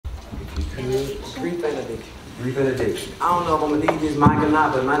Grief and addiction. Grief and addiction. I don't know if I'm gonna need this mic or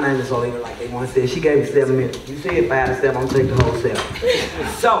not, but my name is Olina, like they once said. She gave me 7 minutes. You said 5 to 7, I'm gonna take the whole 7.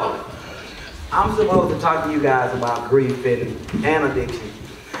 So, I'm supposed to talk to you guys about grief and addiction.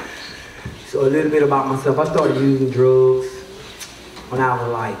 So a little bit about myself. I started using drugs when I was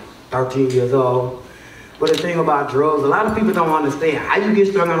like 13 years old. But the thing about drugs, a lot of people don't understand how you get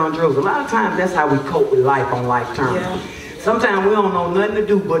started on drugs. A lot of times that's how we cope with life on life terms. Yeah. Sometimes we don't know nothing to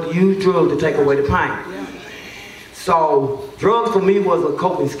do but use drugs to take away the pain. Yeah. So drugs for me was a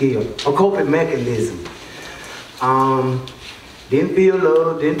coping skill, a coping mechanism. Didn't feel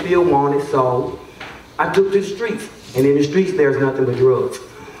loved, didn't feel wanted, so I took to the streets. And in the streets there's nothing but drugs.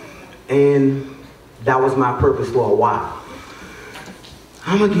 And that was my purpose for a while.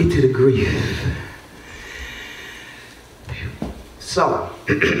 I'm gonna get to the grief. So,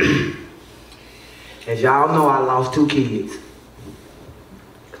 as y'all know, I lost 2 kids.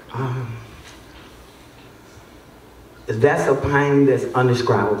 That's a pain that's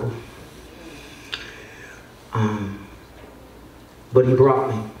indescribable. But he brought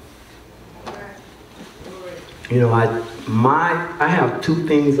me. You know, I have 2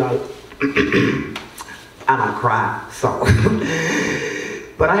 things I don't cry, so.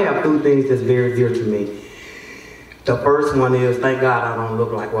 But I have 2 things that's very dear to me. The first one is, thank God I don't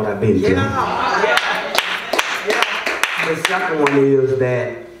look like what I've been through. Yeah. The second one is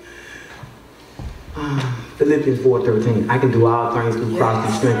that Philippians 4:13, I can do all things through Christ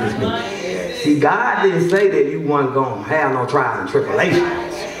who strengthens me. See, God didn't say that you weren't going to have no trials and tribulations.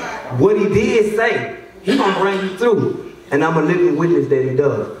 What he did say, he's going to bring you through. And I'm a living witness that he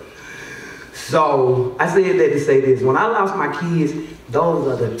does. So, I said that to say this. When I lost my kids, those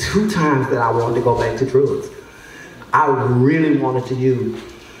are the 2 times that I wanted to go back to drugs. I really wanted to use.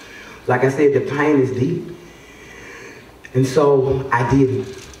 Like I said, the pain is deep. And so I did it.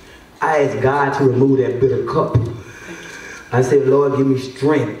 I asked God to remove that bitter cup. I said, Lord, give me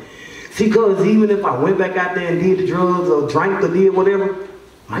strength. See, because even if I went back out there and did the drugs or drank or did whatever,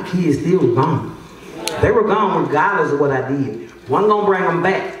 my kids still were gone. They were gone regardless of what I did. Wasn't gonna bring them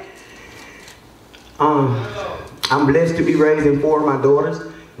back. I'm blessed to be raising 4 of my daughters,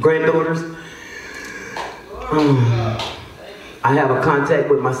 granddaughters. I have a contact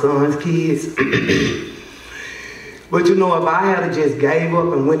with my son's kids. But you know, if I had just gave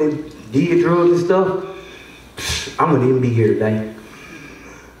up and went and did drugs and stuff, I wouldn't even be here today.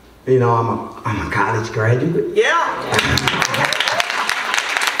 You know, I'm a college graduate. Yeah.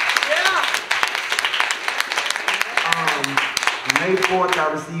 May 4th,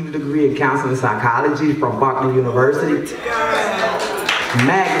 I received a degree in counseling psychology from Faulkner University.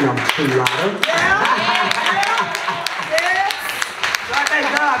 Magnum cum laude.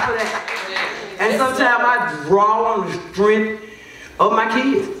 And sometimes I draw on the strength of my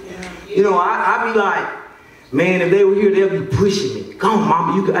kids. You know, I be like, man, if they were here, they'll be pushing me. Come on,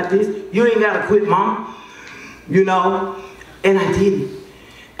 mama, you got this. You ain't got to quit, mama. You know, and I didn't.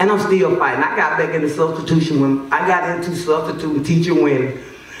 And I'm still fighting. I got back into substitution when I got into substitute teaching when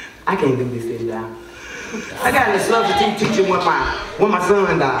I can't do this thing down. I got into substitute teaching when my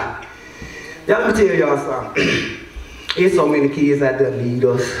son died. Y'all, let me tell y'all something. There's so many kids out there need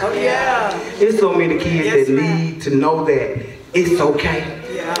us. Oh yeah. There's so many kids that need to know that it's okay.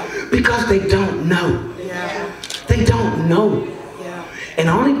 Yeah. Because they don't know. Yeah. They don't know. Yeah. And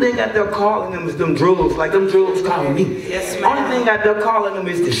the only thing out there calling them is them drugs, like them drugs calling me. Yes, ma'am. Only thing out there calling them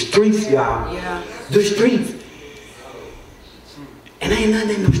is the streets, y'all. Yeah. The streets. And ain't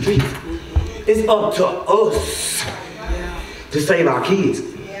nothing in them streets. It's up to us to save our kids.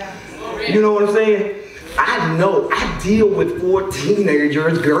 You know what I'm saying? I know I deal with 4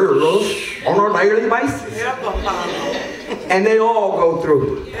 teenagers, girls, on a daily basis. And they all go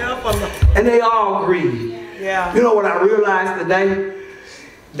through. And they all grieve. Yeah. You know what I realized today?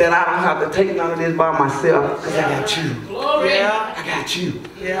 That I don't have to take none of this by myself because I got you. Yeah. I got you.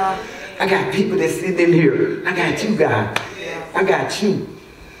 Yeah. I got people that sit in here. I got you guys. Yeah. I got you.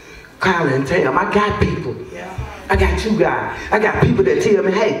 Kyle and Tam. I got people. Yeah. I got you guys. I got people that tell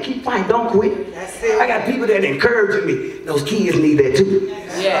me, hey, keep fighting, don't quit. That's it. I got people that encourage me. Those kids need that too.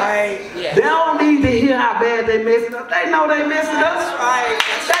 Yeah. Right. Yeah. They don't need to hear how bad they messing up. They know they messing up. That's right.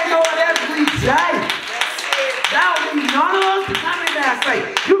 They know it every day. They don't need none of us to come in there and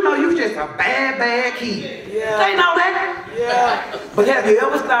say, you know you just a bad, bad kid. Yeah. They know that. Yeah. But have you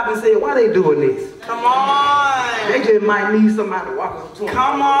ever stopped and said, why they doing this? Come on. They just might need somebody to walk up to them.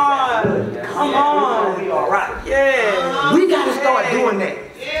 Come on. Come on. Be all right. Yeah. We got to start doing that.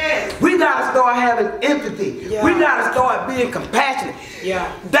 Yes. We got to start having empathy. Yeah. We got to start being compassionate.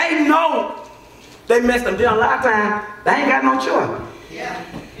 Yeah. They know they messed up. A lot of times, they ain't got no choice. Yeah.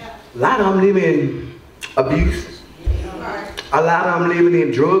 A lot of them live in abuse. A lot of them living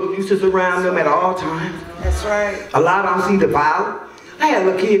in drug uses around them at all times. That's right. A lot of them see the violence. I had a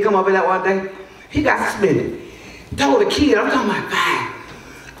little kid come up in that one day. He got suspended. Told the kid, I'm talking about 5.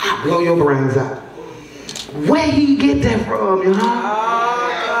 I'll blow your brains out. Where he get that from, you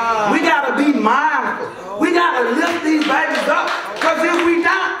know? We gotta be mindful. We gotta lift these babies up. Because if we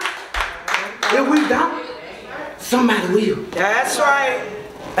don't, somebody will. That's right.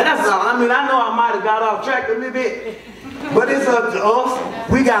 And that's all. I mean, I know I might have got off track a little bit, but it's up to us.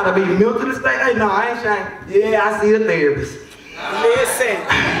 We gotta be mentally stable. Hey, no, I ain't saying, yeah, I see a therapist.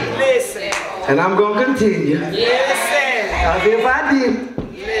 Listen. And I'm gonna continue. Listen. Because if I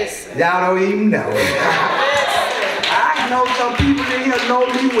did, y'all don't even know. I know some people in here know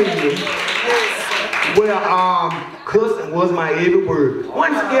me well. Well, cussing was my every word.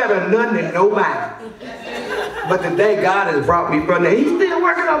 Wasn't scared of nothing and nobody. But today God has brought me from there. He's still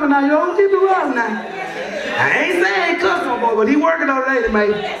working over now. You don't keep it rough now. I ain't saying cuss no more, but he working on it later,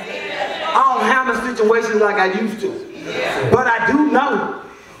 maybe. I don't handle situations like I used to. But I do know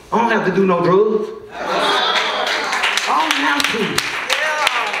I don't have to do no drugs. I don't have to.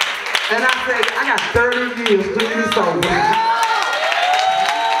 And I said, I got 30 years to be sober.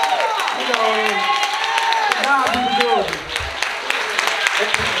 You know, God be the glory.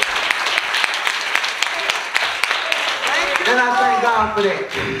 And I thank God for that.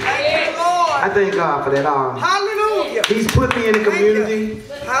 Thank you, Lord. I thank God for that. Hallelujah. He's put me in the community.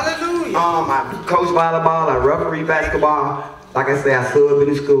 Hallelujah. I coach volleyball, I referee basketball. Like I say, I sub in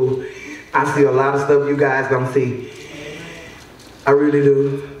the school. I see a lot of stuff you guys don't see. I really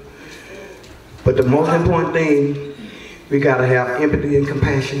do. But the most important thing, we gotta have empathy and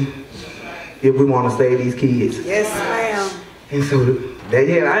compassion if we want to save these kids. Yes, ma'am. And so, I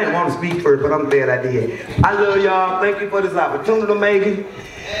didn't want to speak first, but I'm glad I did. I love y'all. Thank you for this opportunity, Megan.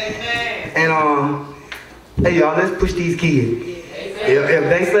 And hey y'all, let's push these kids. If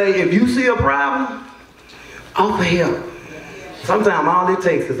they say, if you see a problem, offer help. Sometimes all it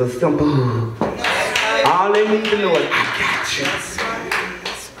takes is a simple hug. All they need to know is, I got you.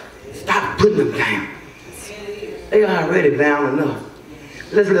 Stop putting them down. They are already down enough.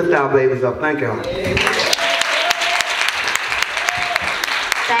 Let's lift our babies up. Thank y'all.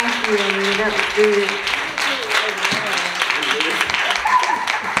 Thank you, Amy. That was good.